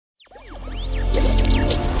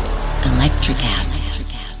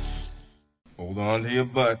Electrocast. Hold on to your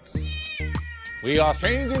butts. We are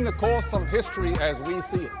changing the course of history as we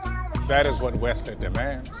see it. That is what Wesley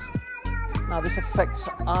demands. Now, this affects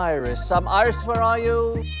Iris. Iris, where are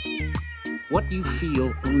you? What you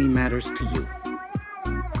feel only matters to you.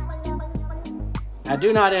 I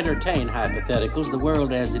do not entertain hypotheticals. The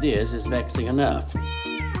world as it is vexing enough.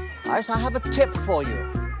 Iris, I have a tip for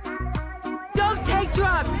you. Don't take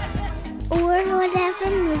drugs! Or Whatever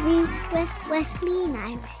Movies with Wesley and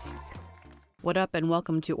Iris. What up and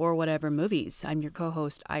welcome to Or Whatever Movies. I'm your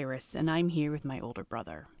co-host Iris and I'm here with my older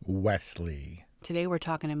brother, Wesley. Today we're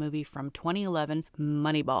talking a movie from 2011,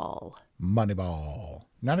 Moneyball. Moneyball.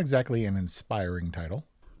 Not exactly an inspiring title.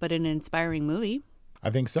 But an inspiring movie.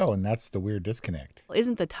 I think so, and that's the weird disconnect.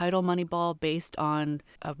 Isn't the title Moneyball based on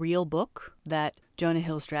a real book that Jonah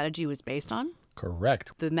Hill's strategy was based on?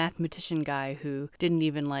 Correct. The mathematician guy who didn't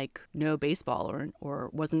even know baseball or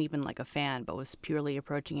wasn't even a fan, but was purely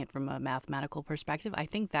approaching it from a mathematical perspective. I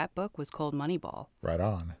think that book was called Moneyball. Right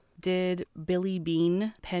on. Did Billy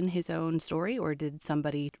Beane pen his own story or did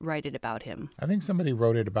somebody write it about him? I think somebody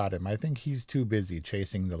wrote it about him. I think he's too busy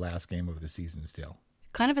chasing the last game of the season still.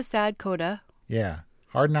 Kind of a sad coda. Yeah.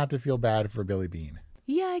 Hard not to feel bad for Billy Beane.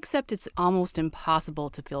 Yeah, except it's almost impossible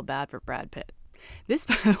to feel bad for Brad Pitt. This,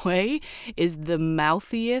 by the way, is the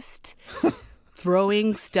mouthiest,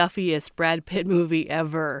 throwing, stuffiest Brad Pitt movie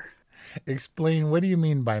ever. Explain, what do you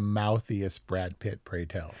mean by mouthiest Brad Pitt, pray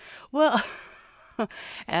tell? Well,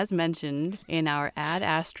 as mentioned in our Ad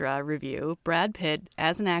Astra review, Brad Pitt,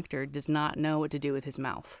 as an actor, does not know what to do with his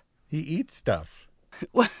mouth. He eats stuff.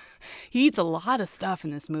 Well, he eats a lot of stuff in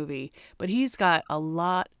this movie, but he's got a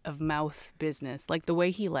lot of mouth business. Like the way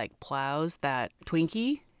he plows that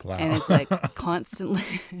Twinkie. Plow. And it's constantly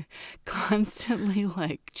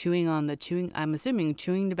I'm assuming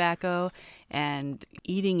chewing tobacco and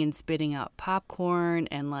eating and spitting out popcorn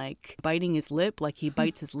and biting his lip. He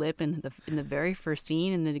bites his lip in the very first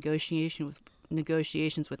scene in the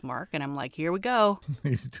negotiations with Mark. And I'm like, here we go.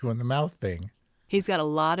 He's doing the mouth thing. He's got a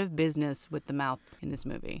lot of business with the mouth in this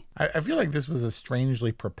movie. I feel like this was a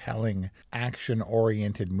strangely propelling,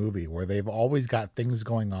 action-oriented movie where they've always got things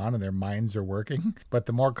going on and their minds are working. But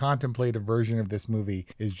the more contemplative version of this movie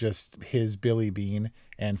is just his Billy Beane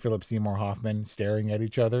and Philip Seymour Hoffman staring at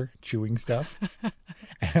each other, chewing stuff.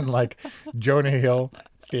 And Jonah Hill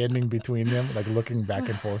standing between them, looking back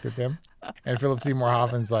and forth at them. And Philip Seymour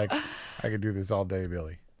Hoffman's like, I could do this all day,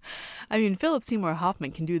 Billy. I mean, Philip Seymour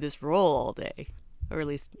Hoffman can do this role all day. Or at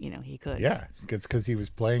least, he could. Yeah, it's because he was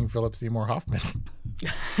playing Philip Seymour Hoffman.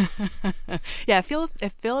 Yeah,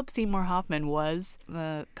 if Philip Seymour Hoffman was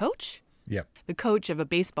the coach, yep, the coach of a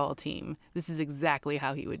baseball team, this is exactly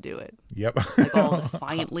how he would do it. Yep. All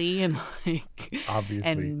defiantly and obviously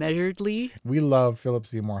and measuredly. We love Philip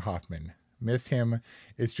Seymour Hoffman. Miss him.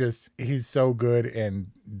 It's just he's so good and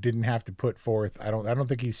didn't have to put forth. I don't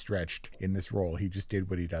think he's stretched in this role. He just did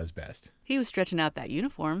what he does best. He was stretching out that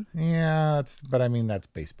uniform. Yeah, but that's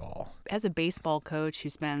baseball. As a baseball coach who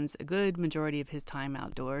spends a good majority of his time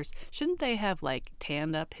outdoors, shouldn't they have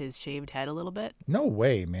tanned up his shaved head a little bit? No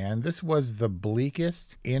way, man. This was the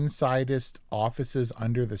bleakest, insidest offices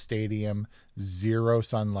under the stadium, zero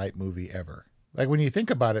sunlight movie ever. When you think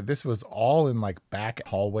about it, this was all in back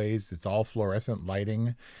hallways. It's all fluorescent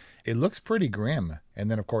lighting. It looks pretty grim. And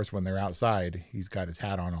then, of course, when they're outside, he's got his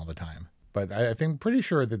hat on all the time. But I think pretty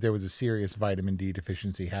sure that there was a serious vitamin D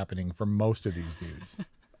deficiency happening for most of these dudes.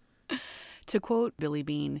 To quote Billy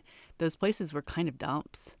Beane, those places were kind of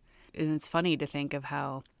dumps. And it's funny to think of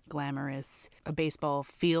how glamorous a baseball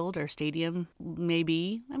field or stadium may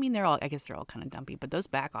be. I mean, I guess they're all kind of dumpy, but those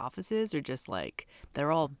back offices are just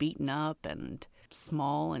they're all beaten up and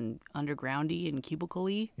small and undergroundy and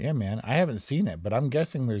cubicle-y. Yeah, man. I haven't seen it, but I'm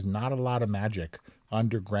guessing there's not a lot of magic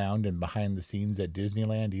underground and behind the scenes at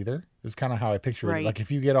Disneyland either. This is kind of how I picture it.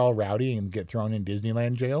 If you get all rowdy and get thrown in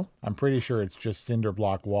Disneyland jail, I'm pretty sure it's just cinder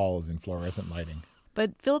block walls and fluorescent lighting.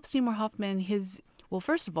 But Philip Seymour Hoffman, well,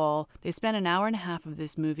 first of all, they spent an hour and a half of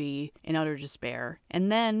this movie in utter despair, and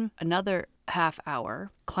then another half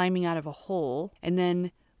hour climbing out of a hole, and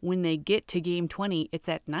then when they get to game 20, it's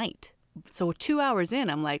at night. So 2 hours in,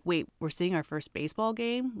 I'm like, wait, we're seeing our first baseball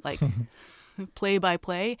game? Play by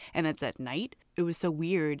play, and it's at night? It was so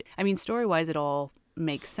weird. I mean, story-wise, it all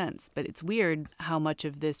makes sense, but it's weird how much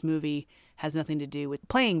of this movie has nothing to do with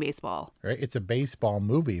playing baseball. Right? It's a baseball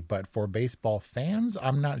movie, but for baseball fans,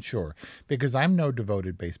 I'm not sure. Because I'm no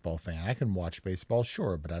devoted baseball fan. I can watch baseball,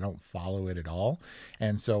 sure, but I don't follow it at all.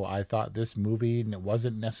 And so I thought this movie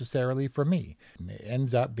wasn't necessarily for me. It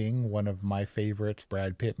ends up being one of my favorite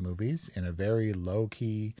Brad Pitt movies in a very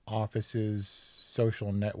low-key offices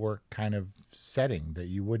social network kind of setting that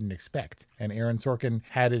you wouldn't expect. And Aaron Sorkin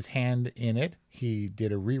had his hand in it. He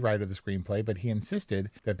did a rewrite of the screenplay, but he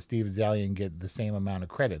insisted that Steve Zaillian get the same amount of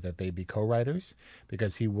credit, that they be co-writers,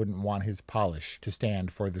 because he wouldn't want his polish to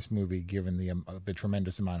stand for this movie given the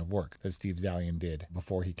tremendous amount of work that Steve Zaillian did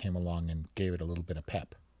before he came along and gave it a little bit of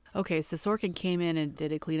pep. Okay, so Sorkin came in and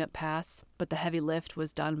did a cleanup pass, but the heavy lift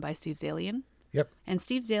was done by Steve Zaillian? Yep. And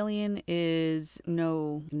Steve Zaillian is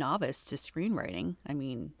no novice to screenwriting. I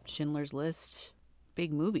mean, Schindler's List,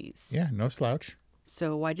 big movies. Yeah, no slouch.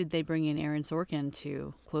 So why did they bring in Aaron Sorkin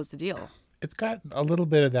to close the deal? It's got a little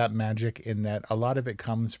bit of that magic in that a lot of it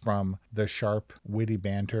comes from the sharp, witty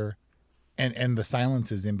banter and the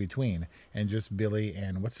silences in between, and just Billy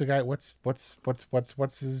and what's the guy? What's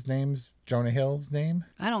his name's Jonah Hill's name?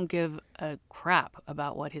 I don't give a crap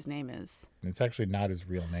about what his name is. It's actually not his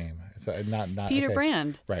real name. It's not Peter okay.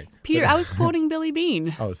 Brand. Right. Peter. I was quoting Billy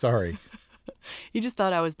Bean. Oh, sorry. You just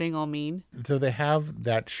thought I was being all mean. So they have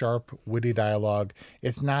that sharp, witty dialogue.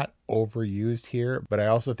 It's not overused here, but I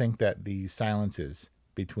also think that the silences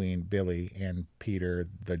between Billy and Peter,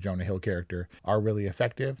 the Jonah Hill character, are really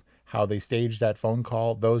effective. How they stage that phone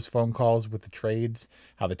call, those phone calls with the trades,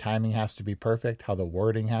 how the timing has to be perfect, how the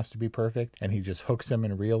wording has to be perfect, and he just hooks him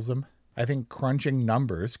and reels him. I think crunching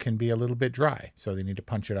numbers can be a little bit dry, so they need to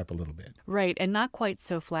punch it up a little bit. Right, and not quite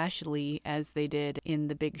so flashily as they did in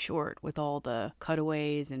The Big Short, with all the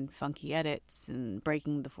cutaways and funky edits and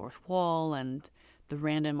breaking the fourth wall and the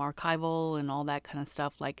random archival and all that kind of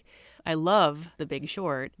stuff. Like, I love The Big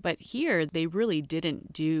Short, but here they really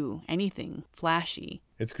didn't do anything flashy.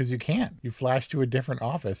 It's because you can't. You flash to a different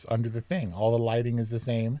office under the thing. All the lighting is the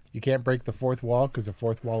same. You can't break the fourth wall because the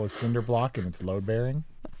fourth wall is cinder block and it's load bearing.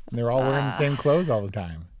 And they're all wearing the same clothes all the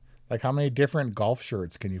time. Like, how many different golf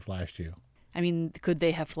shirts can you flash to? I mean, could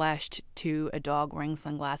they have flashed to a dog wearing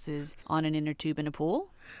sunglasses on an inner tube in a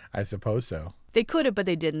pool? I suppose so. They could have, but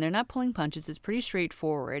they didn't. They're not pulling punches. It's pretty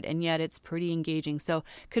straightforward, and yet it's pretty engaging. So,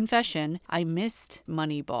 confession, I missed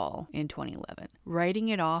Moneyball in 2011, writing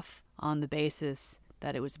it off on the basis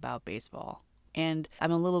that it was about baseball. And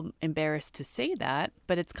I'm a little embarrassed to say that,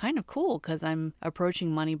 but it's kind of cool because I'm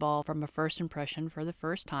approaching Moneyball from a first impression for the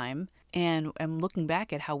first time, and I'm looking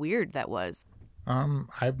back at how weird that was.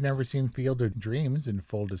 I've never seen Field of Dreams, in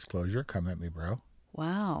full disclosure. Come at me, bro.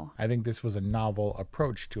 Wow. I think this was a novel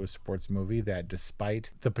approach to a sports movie that, despite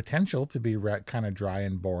the potential to be kind of dry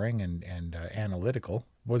and boring and analytical,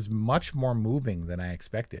 was much more moving than I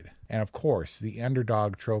expected. And of course, the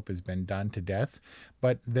underdog trope has been done to death,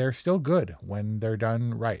 but they're still good when they're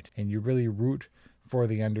done right. And you really root for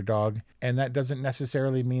the underdog, and that doesn't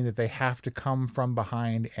necessarily mean that they have to come from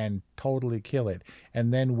behind and totally kill it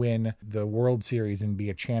and then win the World Series and be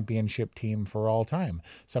a championship team for all time.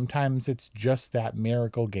 Sometimes it's just that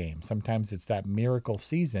miracle game. Sometimes it's that miracle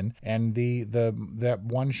season and that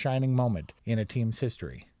one shining moment in a team's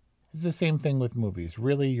history. It's the same thing with movies.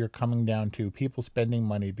 Really, you're coming down to people spending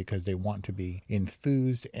money because they want to be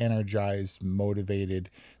enthused, energized, motivated.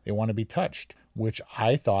 They want to be touched, which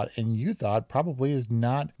I thought and you thought probably is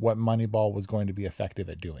not what Moneyball was going to be effective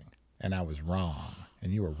at doing. And I was wrong,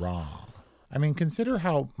 and you were wrong. I mean, consider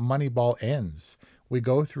how Moneyball ends. We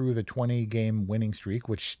go through the 20-game winning streak,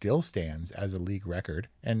 which still stands as a league record.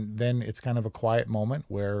 And then it's kind of a quiet moment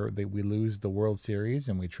where we lose the World Series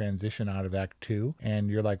and we transition out of Act 2. And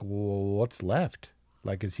you're like, well, what's left?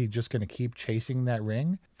 Like, is he just going to keep chasing that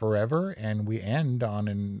ring forever? And we end on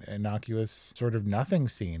an innocuous sort of nothing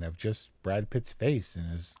scene of just Brad Pitt's face and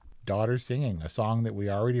his daughter singing a song that we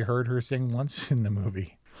already heard her sing once in the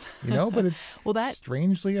movie. You know, but it's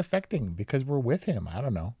strangely affecting because we're with him. I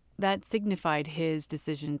don't know. That signified his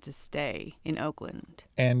decision to stay in Oakland.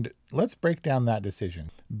 And let's break down that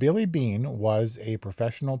decision. Billy Bean was a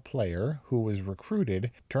professional player who was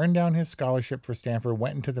recruited, turned down his scholarship for Stanford,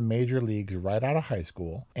 went into the major leagues right out of high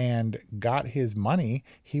school, and got his money.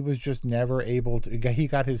 He was just never able to, he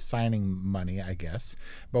got his signing money, I guess,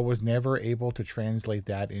 but was never able to translate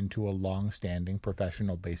that into a long-standing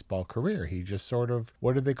professional baseball career. He just sort of,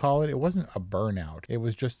 what did they call it? It wasn't a burnout. It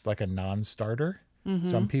was just like a non-starter.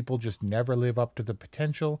 Mm-hmm. Some people just never live up to the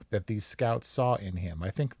potential that these scouts saw in him.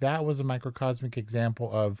 I think that was a microcosmic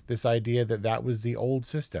example of this idea that was the old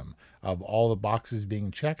system of all the boxes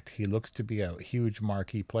being checked. He looks to be a huge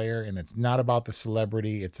marquee player, and it's not about the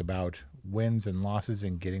celebrity. It's about wins and losses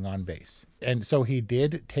and getting on base. And so he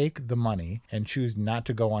did take the money and choose not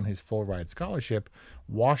to go on his full ride scholarship,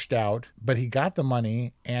 washed out, but he got the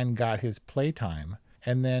money and got his playtime.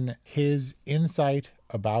 And then his insight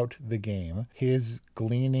about the game, his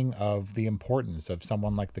gleaning of the importance of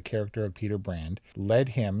someone like the character of Peter Brand led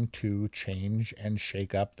him to change and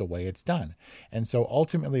shake up the way it's done. And so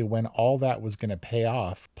ultimately, when all that was going to pay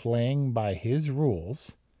off, playing by his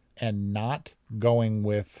rules and not going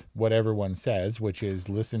with what everyone says, which is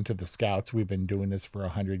listen to the scouts. We've been doing this for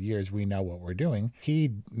 100 years. We know what we're doing.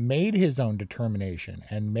 He made his own determination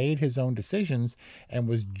and made his own decisions and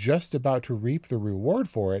was just about to reap the reward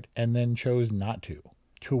for it and then chose not to.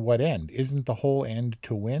 To what end? Isn't the whole end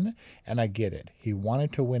to win? And I get it. He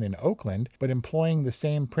wanted to win in Oakland, but employing the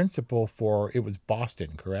same principle for, it was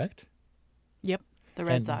Boston, correct? Yep. The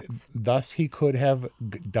Red Sox. Thus, he could have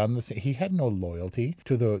done the same. He had no loyalty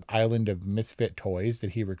to the island of misfit toys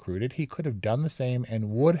that he recruited. He could have done the same and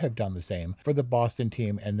would have done the same for the Boston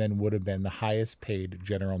team and then would have been the highest paid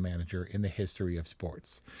general manager in the history of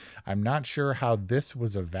sports. I'm not sure how this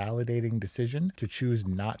was a validating decision to choose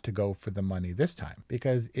not to go for the money this time,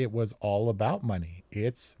 because it was all about money.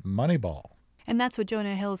 It's Moneyball. And that's what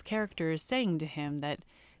Jonah Hill's character is saying to him, that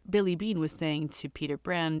Billy Beane was saying to Peter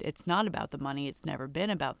Brand, it's not about the money. It's never been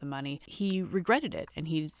about the money. He regretted it, and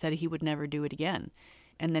he said he would never do it again.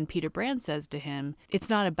 And then Peter Brand says to him, it's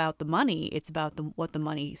not about the money. It's about what the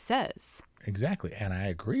money says. Exactly, and I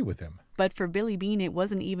agree with him. But for Billy Beane, it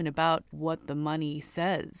wasn't even about what the money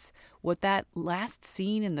says. What that last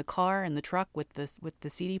scene in the car and the truck with the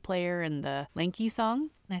CD player and the Lanky song,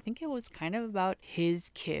 and I think it was kind of about his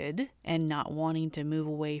kid and not wanting to move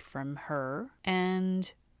away from her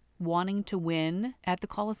and wanting to win at the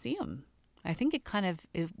Coliseum. I think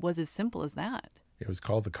it was as simple as that. It was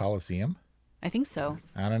called the Coliseum? I think so.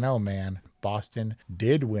 I don't know, man. Boston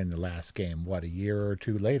did win the last game, a year or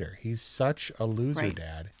two later. He's such a loser, right.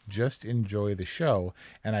 Dad. Just enjoy the show.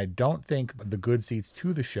 And I don't think the good seats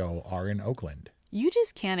to the show are in Oakland. You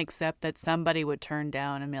just can't accept that somebody would turn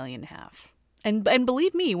down $1.5 million. And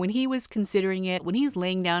believe me, when he was considering it, when he's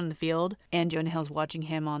laying down in the field and Jonah Hill's watching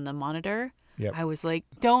him on the monitor, Yep. I was like,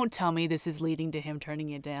 don't tell me this is leading to him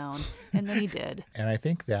turning it down. And then he did. And I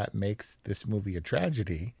think that makes this movie a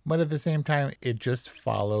tragedy. But at the same time, it just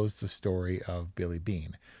follows the story of Billy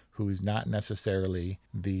Beane, who's not necessarily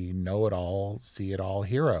the know-it-all, see-it-all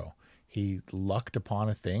hero. He lucked upon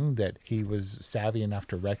a thing that he was savvy enough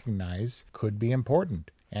to recognize could be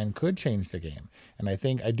important and could change the game. And I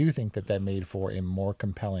do think that made for a more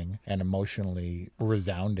compelling and emotionally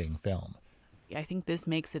resounding film. I think this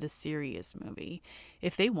makes it a serious movie.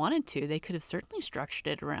 If they wanted to, they could have certainly structured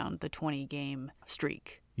it around the 20-game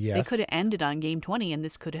streak. Yes. They could have ended on game 20, and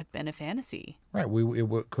this could have been a fantasy. Right.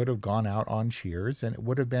 Could have gone out on Cheers, and it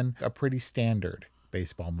would have been a pretty standard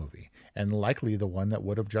baseball movie, and likely the one that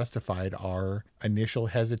would have justified our initial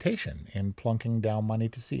hesitation in plunking down money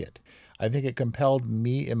to see it. I think it compelled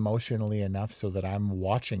me emotionally enough so that I'm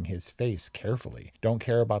watching his face carefully. Don't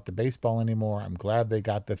care about the baseball anymore. I'm glad they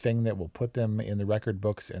got the thing that will put them in the record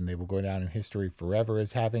books and they will go down in history forever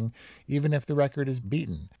as having, even if the record is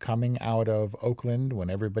beaten. Coming out of Oakland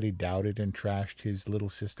when everybody doubted and trashed his little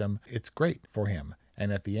system, it's great for him.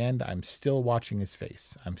 And at the end, I'm still watching his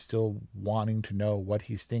face. I'm still wanting to know what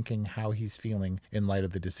he's thinking, how he's feeling in light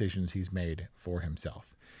of the decisions he's made for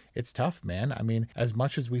himself. It's tough, man. I mean, as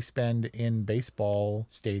much as we spend in baseball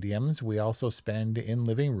stadiums, we also spend in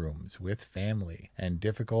living rooms with family and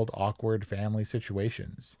difficult, awkward family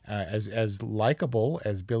situations. As likable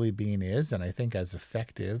as Billy Beane is, and I think as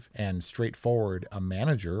effective and straightforward a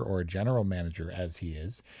manager or a general manager as he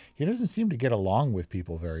is, he doesn't seem to get along with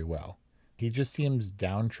people very well. He just seems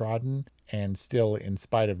downtrodden and still, in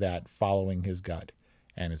spite of that, following his gut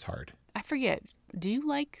and his heart. I forget. Do you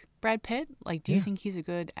like Brad Pitt? Do you think he's a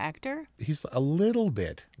good actor? He's a little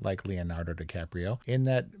bit like Leonardo DiCaprio in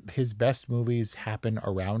that his best movies happen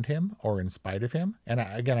around him or in spite of him. And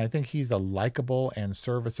I think he's a likable and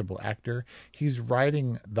serviceable actor. He's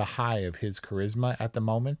riding the high of his charisma at the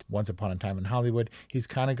moment. Once Upon a Time in Hollywood, he's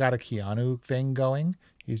kind of got a Keanu thing going.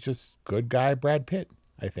 He's just good guy Brad Pitt,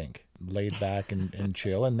 I think. Laid back and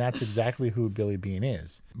chill, and that's exactly who Billy Beane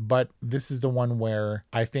is. But this is the one where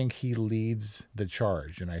I think he leads the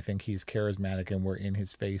charge, and I think he's charismatic and we're in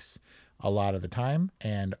his face a lot of the time.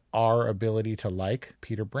 And our ability to like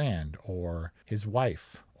Peter Brand or his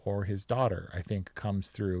wife or his daughter, I think, comes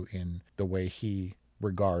through in the way he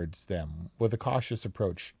regards them with a cautious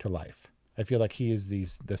approach to life. I feel like he is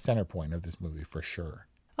the center point of this movie for sure.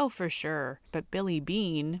 Oh, for sure. But Billy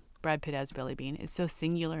Beane, Brad Pitt as Billy Beane, is so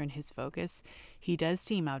singular in his focus. He does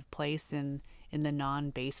seem out of place in the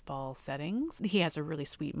non-baseball settings. He has a really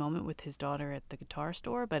sweet moment with his daughter at the guitar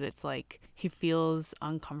store, but it's like he feels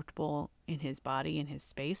uncomfortable in his body and his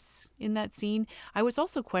space in that scene. I was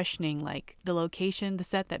also questioning the location, the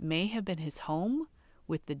set that may have been his home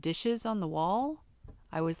with the dishes on the wall,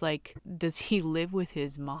 I was like, does he live with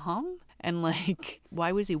his mom? And like,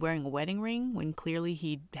 why was he wearing a wedding ring when clearly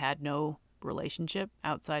he had no relationship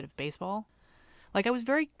outside of baseball? Like, I was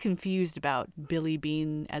very confused about Billy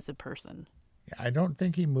Bean as a person. I don't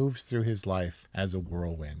think he moves through his life as a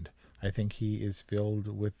whirlwind. I think he is filled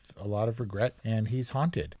with a lot of regret, and he's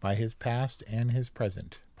haunted by his past and his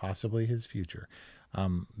present, possibly his future.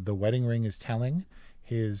 The wedding ring is telling.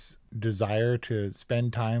 His desire to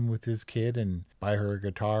spend time with his kid and buy her a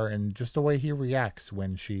guitar, and just the way he reacts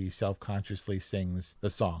when she self-consciously sings the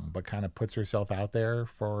song but kind of puts herself out there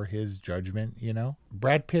for his judgment, you know.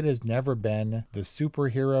 Brad Pitt has never been the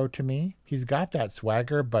superhero to me. He's got that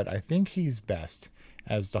swagger, but I think he's best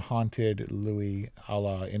as the haunted Louis, a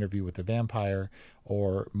la Interview with the Vampire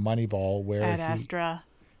or Moneyball, Ad Astra.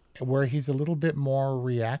 Where he's a little bit more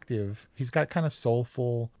reactive. He's got kind of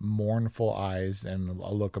soulful, mournful eyes and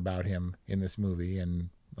a look about him in this movie, and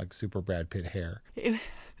like super Brad Pitt hair.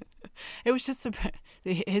 It was just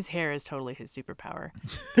his hair is totally his superpower.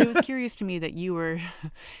 But it was curious to me that you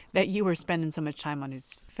were spending so much time on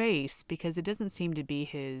his face, because it doesn't seem to be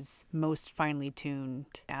his most finely tuned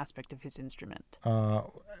aspect of his instrument.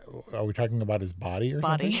 Are we talking about his body or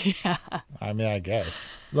something? Yeah. I mean, I guess.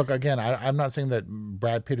 Look, again, I'm not saying that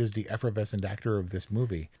Brad Pitt is the effervescent actor of this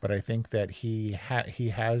movie, but I think that he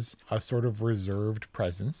has a sort of reserved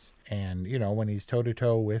presence. And, you know, when he's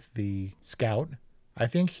toe-to-toe with the scout, I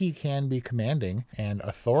think he can be commanding and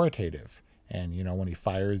authoritative. And, you know, when he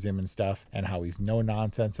fires him and stuff, and how he's no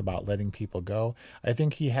nonsense about letting people go, I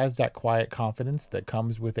think he has that quiet confidence that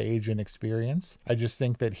comes with age and experience. I just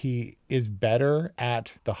think that he is better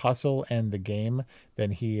at the hustle and the game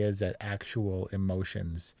than he is at actual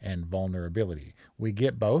emotions and vulnerability. We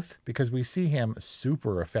get both because we see him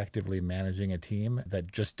super effectively managing a team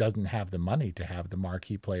that just doesn't have the money to have the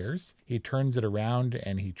marquee players. He turns it around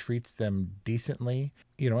and he treats them decently,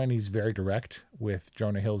 you know, and he's very direct with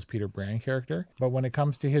Jonah Hill's Peter Brand character. But when it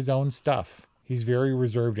comes to his own stuff, he's very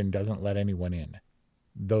reserved and doesn't let anyone in.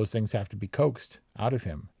 Those things have to be coaxed out of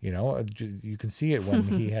him. You know, you can see it when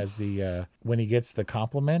he has when he gets the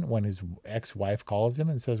compliment, when his ex-wife calls him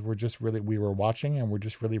and says, we were watching and we're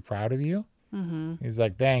just really proud of you. Mm-hmm. He's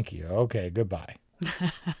like, thank you. Okay, goodbye.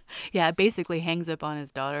 Yeah, it basically hangs up on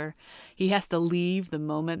his daughter. He has to leave the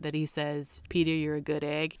moment that he says, Peter, you're a good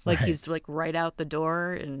egg. Like, right. He's like right out the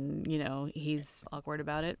door, and, you know, he's awkward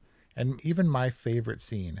about it. And even my favorite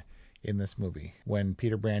scene in this movie, when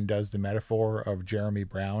Peter Brand does the metaphor of Jeremy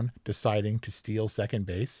Brown deciding to steal second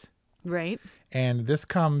base. Right. And this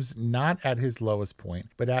comes not at his lowest point,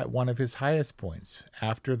 but at one of his highest points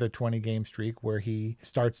after the 20-game streak, where he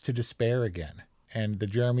starts to despair again. And the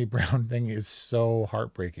Jeremy Brown thing is so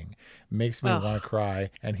heartbreaking. Makes me want to cry.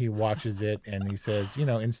 And he watches it and he says, you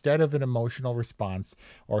know, instead of an emotional response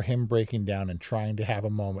or him breaking down and trying to have a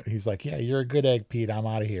moment, he's like, yeah, you're a good egg, Pete. I'm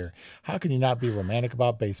out of here. How can you not be romantic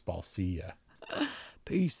about baseball? See ya.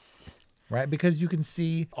 Peace. Right? Because you can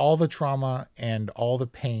see all the trauma and all the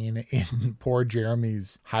pain in poor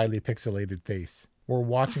Jeremy's highly pixelated face. We're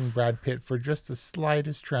watching Brad Pitt for just the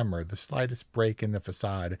slightest tremor, the slightest break in the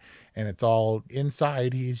facade, and it's all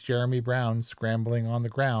inside. He's Jeremy Brown scrambling on the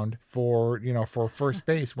ground for first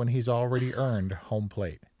base when he's already earned home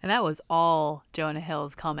plate. And that was all Jonah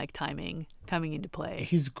Hill's comic timing coming into play.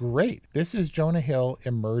 He's great. This is Jonah Hill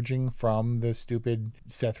emerging from the stupid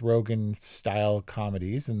Seth Rogen style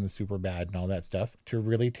comedies and the Superbad and all that stuff to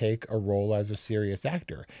really take a role as a serious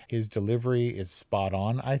actor. His delivery is spot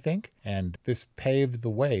on, I think, and this paved the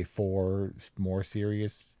way for more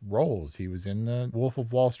serious roles. He was in The Wolf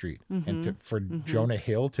of Wall Street. And for Jonah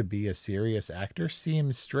Hill to be a serious actor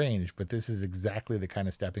seems strange, but this is exactly the kind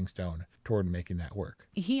of stepping stone toward making that work.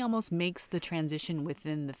 He almost makes the transition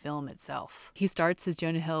within the film itself. He starts as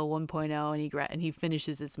Jonah Hill 1.0 and he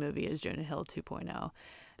finishes this movie as Jonah Hill 2.0.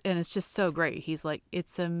 And it's just so great. He's like,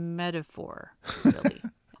 it's a metaphor, really.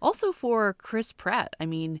 Also for Chris Pratt. I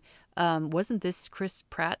mean, wasn't this Chris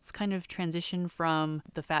Pratt's kind of transition from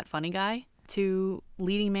the fat funny guy to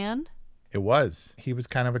leading man? It was. He was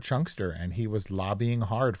kind of a chunkster and he was lobbying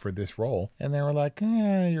hard for this role. And they were like,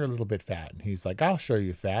 you're a little bit fat. And he's like, I'll show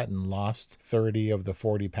you fat, and lost 30 of the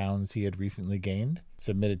 40 pounds he had recently gained,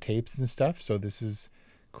 submitted tapes and stuff. So this is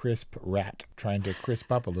Crisp Rat trying to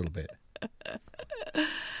crisp up a little bit.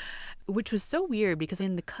 Which was so weird because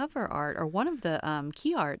in the cover art, or one of the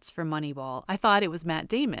key arts for Moneyball, I thought it was Matt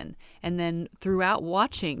Damon. And then throughout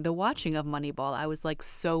the watching of Moneyball, I was like,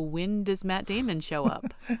 so when does Matt Damon show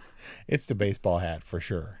up? It's the baseball hat for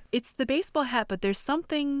sure. It's the baseball hat, but there's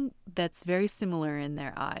something that's very similar in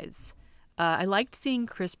their eyes. I liked seeing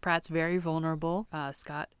Chris Pratt's very vulnerable.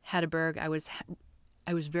 Scott Hatteberg,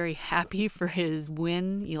 I was very happy for his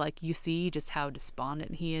win. You see just how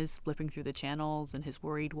despondent he is flipping through the channels, and his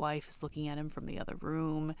worried wife is looking at him from the other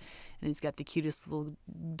room, and he's got the cutest little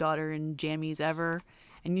daughter in jammies ever.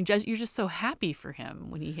 And you're just so happy for him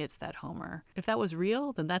when he hits that homer. If that was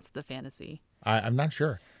real, then that's the fantasy. I'm not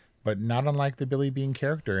sure, but not unlike the Billy Bean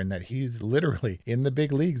character in that he's literally in the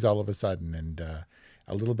big leagues all of a sudden, and a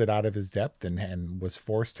little bit out of his depth, and was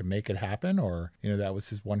forced to make it happen, or that was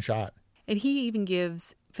his one shot. And he even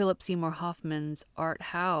gives Philip Seymour Hoffman's Art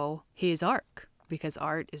Howe his arc, because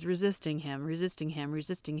Art is resisting him.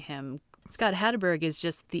 Scott Hatterberg is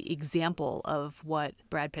just the example of what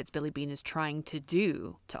Brad Pitt's Billy Bean is trying to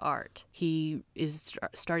do to Art. He is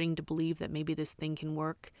starting to believe that maybe this thing can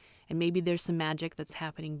work, and maybe there's some magic that's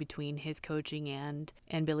happening between his coaching and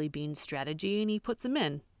Billy Bean's strategy, and he puts him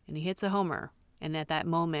in, and he hits a homer. And at that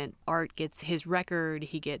moment, Art gets his record,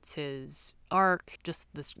 he gets his arc, just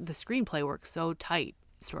the screenplay works so tight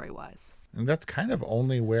story-wise. And that's kind of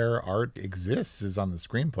only where Art exists, is on the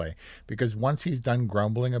screenplay, because once he's done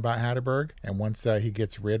grumbling about Hatterberg, and once he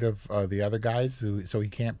gets rid of the other guys so he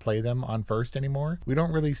can't play them on first anymore, we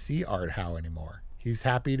don't really see Art Howe anymore. He's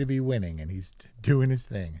happy to be winning, and he's doing his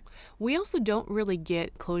thing. We also don't really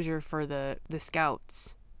get closure for the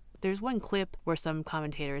scouts. There's one clip where some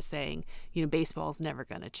commentator is saying, baseball's never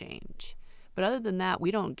going to change. But other than that,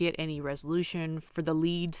 we don't get any resolution for the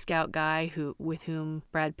lead scout guy with whom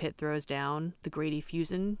Brad Pitt throws down, the Grady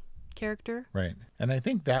Fusen character. Right. And I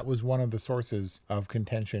think that was one of the sources of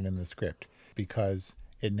contention in the script, because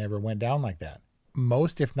it never went down like that.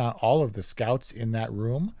 Most, if not all, of the scouts in that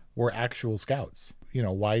room were actual scouts.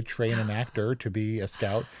 Why train an actor to be a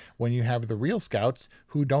scout when you have the real scouts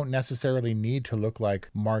who don't necessarily need to look like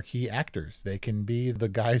marquee actors? They can be the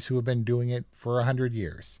guys who have been doing it for 100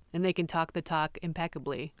 years. And they can talk the talk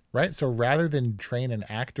impeccably. Right? So rather than train an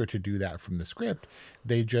actor to do that from the script,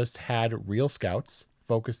 they just had real scouts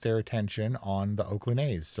focus their attention on the Oakland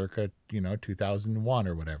A's circa, 2001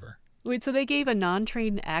 or whatever. Wait, so they gave a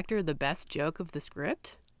non-trained actor the best joke of the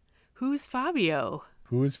script? Who's Fabio?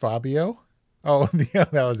 Who is Fabio? Oh, yeah,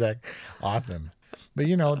 that was awesome. But,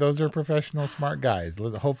 those are professional, smart guys.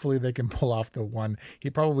 Hopefully they can pull off the one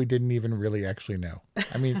he probably didn't even really actually know.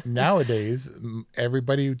 I mean, nowadays,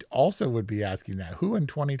 everybody also would be asking that. Who in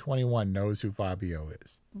 2021 knows who Fabio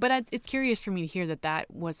is? But it's curious for me to hear that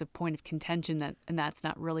was a point of contention, and that's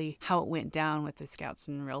not really how it went down with the scouts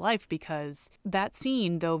in real life, because that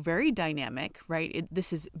scene, though very dynamic, right?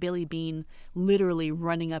 This is Billy Bean literally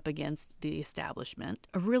running up against the establishment.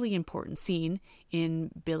 A really important scene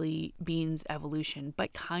in Billy Bean's evolution,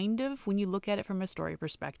 but kind of, when you look at it from a story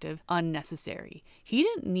perspective, unnecessary. He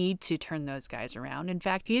didn't need to turn those guys around. In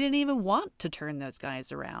fact, he didn't even want to turn those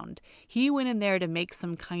guys around. He went in there to make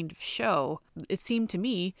some kind of show, it seemed to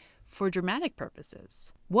me, for dramatic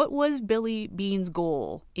purposes. What was Billy Bean's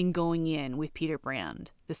goal in going in with Peter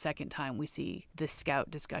Brand the second time we see the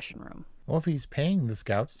scout discussion room? Well, if he's paying the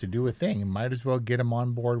scouts to do a thing, might as well get them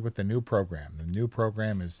on board with the new program. The new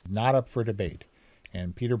program is not up for debate.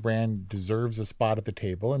 And Peter Brand deserves a spot at the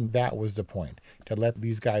table, and that was the point, to let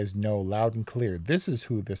these guys know loud and clear, this is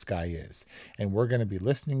who this guy is, and we're going to be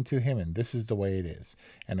listening to him, and this is the way it is.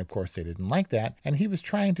 And of course they didn't like that, and he was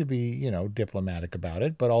trying to be, diplomatic about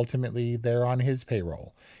it, but ultimately they're on his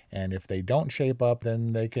payroll. And if they don't shape up,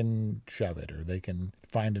 then they can shove it, or they can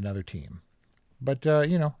find another team. But,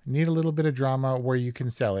 need a little bit of drama where you can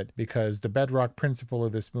sell it, because the bedrock principle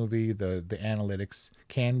of this movie, the analytics,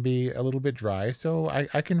 can be a little bit dry. So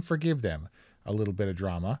I can forgive them a little bit of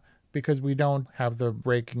drama, because we don't have the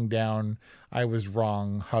breaking down, I was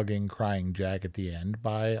wrong, hugging, crying Jack at the end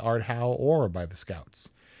by Art Howe or by the scouts.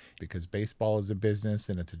 Because baseball is a business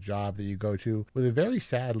and it's a job that you go to with a very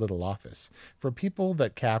sad little office. For people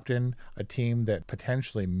that captain a team that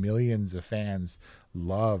potentially millions of fans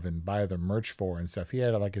love and buy their merch for and stuff, he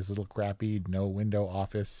had like his little crappy no window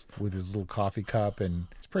office with his little coffee cup, and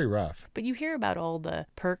it's pretty rough. But you hear about all the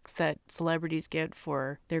perks that celebrities get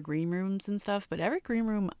for their green rooms and stuff, but every green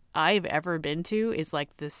room I've ever been to is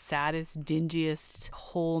like the saddest, dingiest,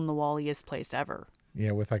 hole-in-the-walliest place ever.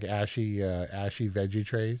 Yeah, with like ashy veggie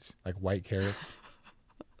trays, like white carrots.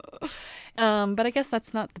 But I guess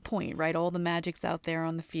that's not the point, right? All the magic's out there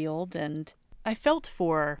on the field, and I felt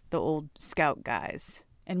for the old scout guys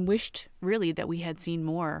and wished really that we had seen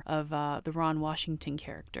more of the Ron Washington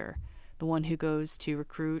character, the one who goes to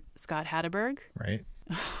recruit Scott Hatterberg. Right.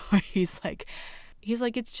 He's like,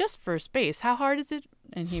 it's just first base. How hard is it?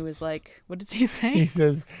 And he was like, what does he say? He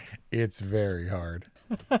says, it's very hard.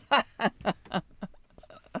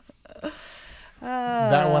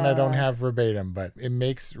 That one I don't have verbatim, but it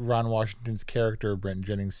makes Ron Washington's character, Brent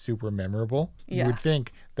Jennings, super memorable. Yeah. You would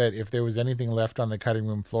think that if there was anything left on the cutting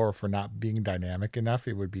room floor for not being dynamic enough,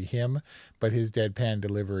 it would be him, but his deadpan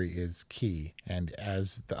delivery is key. And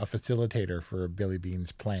as a facilitator for Billy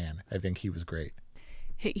Bean's plan, I think he was great.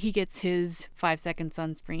 He gets his 5 seconds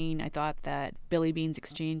on screen. I thought that Billy Bean's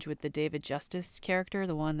exchange with the David Justice character,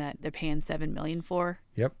 the one that they're paying $7 million for.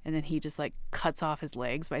 Yep. And then he just like cuts off his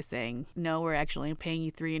legs by saying, no, we're actually paying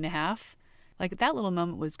you $3.5 million. Like that little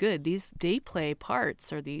moment was good. These day play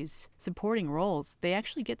parts or these supporting roles, they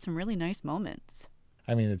actually get some really nice moments.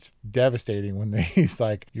 I mean, it's devastating when he's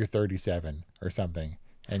like, you're 37 or something.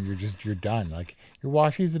 And you're done. Like,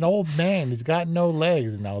 he's an old man. He's got no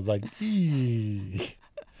legs. And I was like, eee.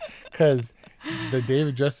 Because the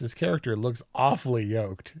David Justice character looks awfully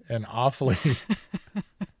yoked and awfully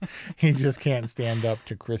he just can't stand up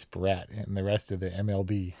to Chris Pratt and the rest of the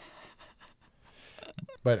MLB.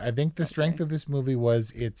 But I think the strength of this movie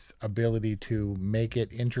was its ability to make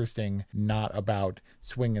it interesting, not about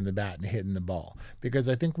swinging the bat and hitting the ball. Because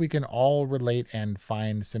I think we can all relate and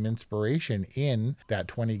find some inspiration in that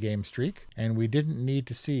 20-game streak. And we didn't need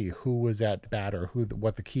to see who was at bat or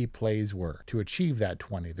what the key plays were to achieve that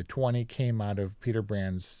 20. The 20 came out of Peter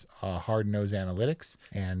Brand's hard-nosed analytics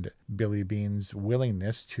and Billy Bean's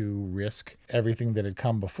willingness to risk everything that had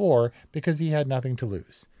come before because he had nothing to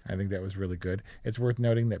lose. I think that was really good. It's worth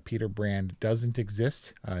noting that Peter Brand doesn't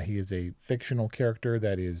exist. He is a fictional character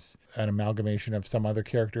that is an amalgamation of some other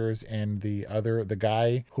characters, and the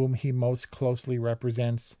guy whom he most closely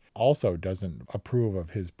represents also doesn't approve of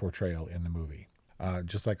his portrayal in the movie,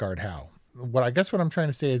 just like Art Howe. What I'm trying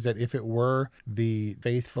to say is that if it were the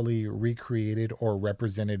faithfully recreated or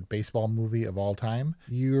represented baseball movie of all time,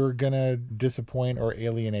 you're going to disappoint or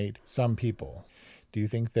alienate some people. Do you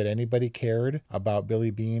think that anybody cared about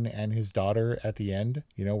Billy Bean and his daughter at the end,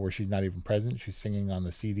 where she's not even present, she's singing on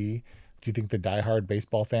the CD? Do you think the diehard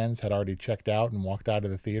baseball fans had already checked out and walked out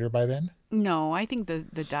of the theater by then? No, I think the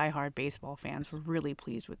diehard baseball fans were really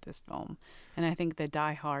pleased with this film. And I think the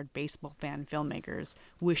diehard baseball fan filmmakers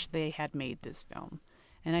wish they had made this film.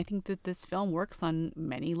 And I think that this film works on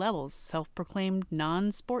many levels. Self-proclaimed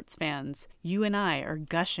non-sports fans, you and I are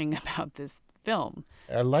gushing about this film.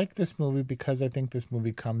 I like this movie because I think this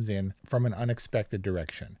movie comes in from an unexpected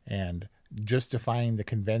direction. And just defying the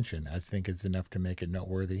convention, I think, is enough to make it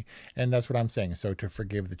noteworthy. And that's what I'm saying. So to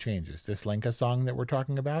forgive the changes. This Lenka song that we're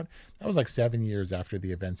talking about, that was like 7 years after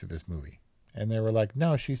the events of this movie. And they were like,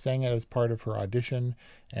 no, she sang it as part of her audition.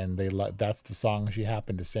 And that's the song she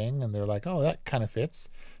happened to sing. And they're like, oh, that kind of fits.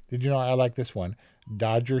 Did you know, I like this one.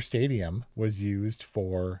 Dodger Stadium was used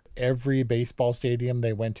for every baseball stadium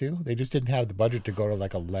they went to. They just didn't have the budget to go to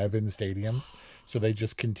like 11 stadiums. So they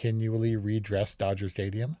just continually redressed Dodger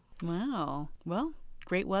Stadium. Wow. Well,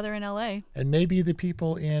 great weather in LA. And maybe the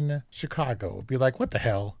people in Chicago would be like, what the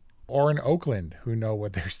hell? Or in Oakland, who know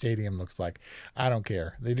what their stadium looks like. I don't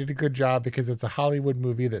care. They did a good job because it's a Hollywood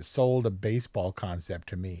movie that sold a baseball concept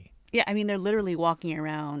to me. Yeah, I mean, they're literally walking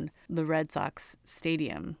around the Red Sox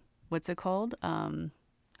stadium. What's it called?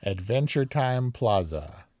 Adventure Time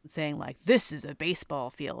Plaza. Saying like, this is a baseball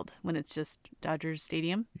field when it's just Dodgers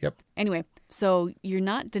Stadium. Yep. Anyway, so you're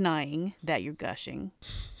not denying that you're gushing.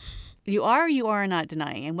 You are not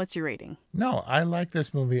denying. And what's your rating? No, I like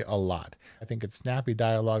this movie a lot. I think it's snappy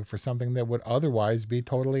dialogue for something that would otherwise be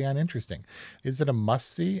totally uninteresting. Is it a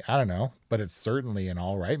must-see? I don't know, but it's certainly an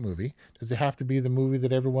all right movie. Does it have to be the movie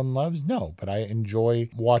that everyone loves? No, but I enjoy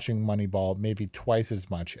watching Moneyball maybe twice as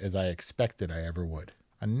much as I expected I ever would.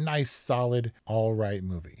 A nice, solid, all right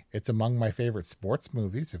movie. It's among my favorite sports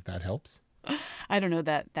movies, if that helps. I don't know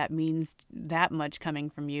that means that much coming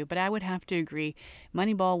from you, but I would have to agree.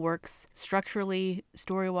 Moneyball works structurally,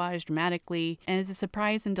 story-wise, dramatically, and is a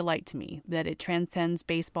surprise and delight to me that it transcends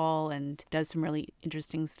baseball and does some really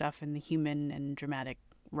interesting stuff in the human and dramatic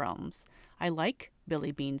realms. I like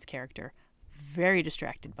Billy Bean's character. Very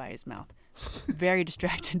distracted by his mouth. Very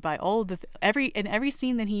distracted by all the every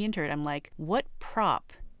scene that he entered. I'm like, what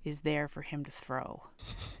prop is there for him to throw?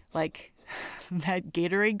 Like that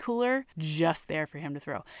Gatorade cooler, just there for him to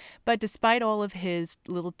throw. But despite all of his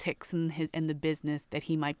little ticks and the business that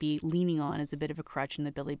he might be leaning on as a bit of a crutch in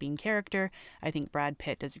the Billy Bean character, I think Brad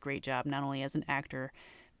Pitt does a great job, not only as an actor,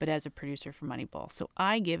 but as a producer for Moneyball. So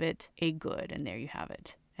I give it a good, and there you have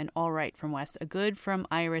it. An all right from Wes, a good from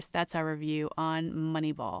Iris. That's our review on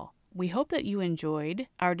Moneyball. We hope that you enjoyed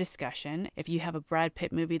our discussion. If you have a Brad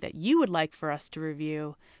Pitt movie that you would like for us to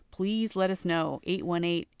review, please let us know.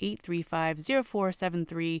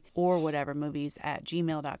 818-835-0473 or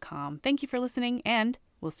whatevermovies@gmail.com. Thank you for listening, and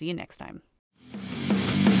we'll see you next time.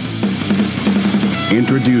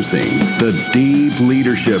 Introducing the Deep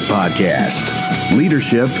Leadership Podcast.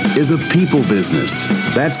 Leadership is a people business.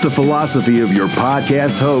 That's the philosophy of your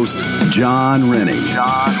podcast host, John Rennie.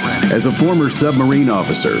 As a former submarine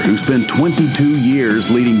officer who spent 22 years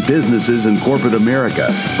leading businesses in corporate America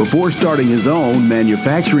before starting his own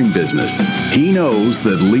manufacturing business, he knows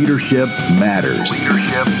that leadership matters.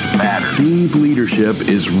 Deep Leadership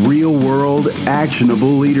is real-world,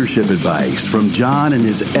 actionable leadership advice from John and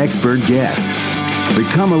his expert guests.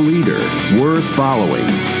 Become a leader worth following.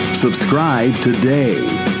 Subscribe today.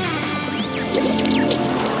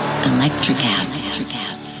 Electricast.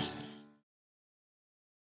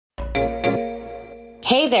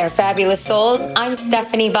 Hey there, fabulous souls. I'm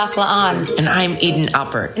Stephanie Baklaan. And I'm Eden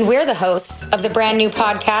Alpert. And we're the hosts of the brand new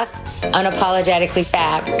podcast, Unapologetically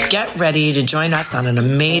Fab. Get ready to join us on an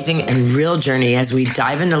amazing and real journey as we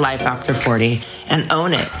dive into life after 40 and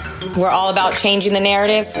own it. We're all about changing the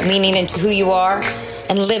narrative, leaning into who you are,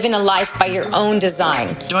 and living a life by your own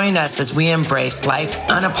design. Join us as we embrace life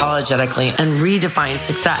unapologetically and redefine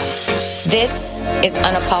success. This is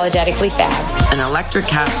Unapologetically Fab, an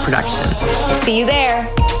Electricast production. See you there.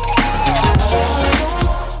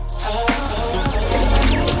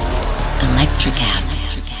 Electricast.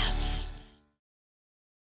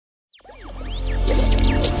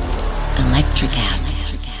 Electricast.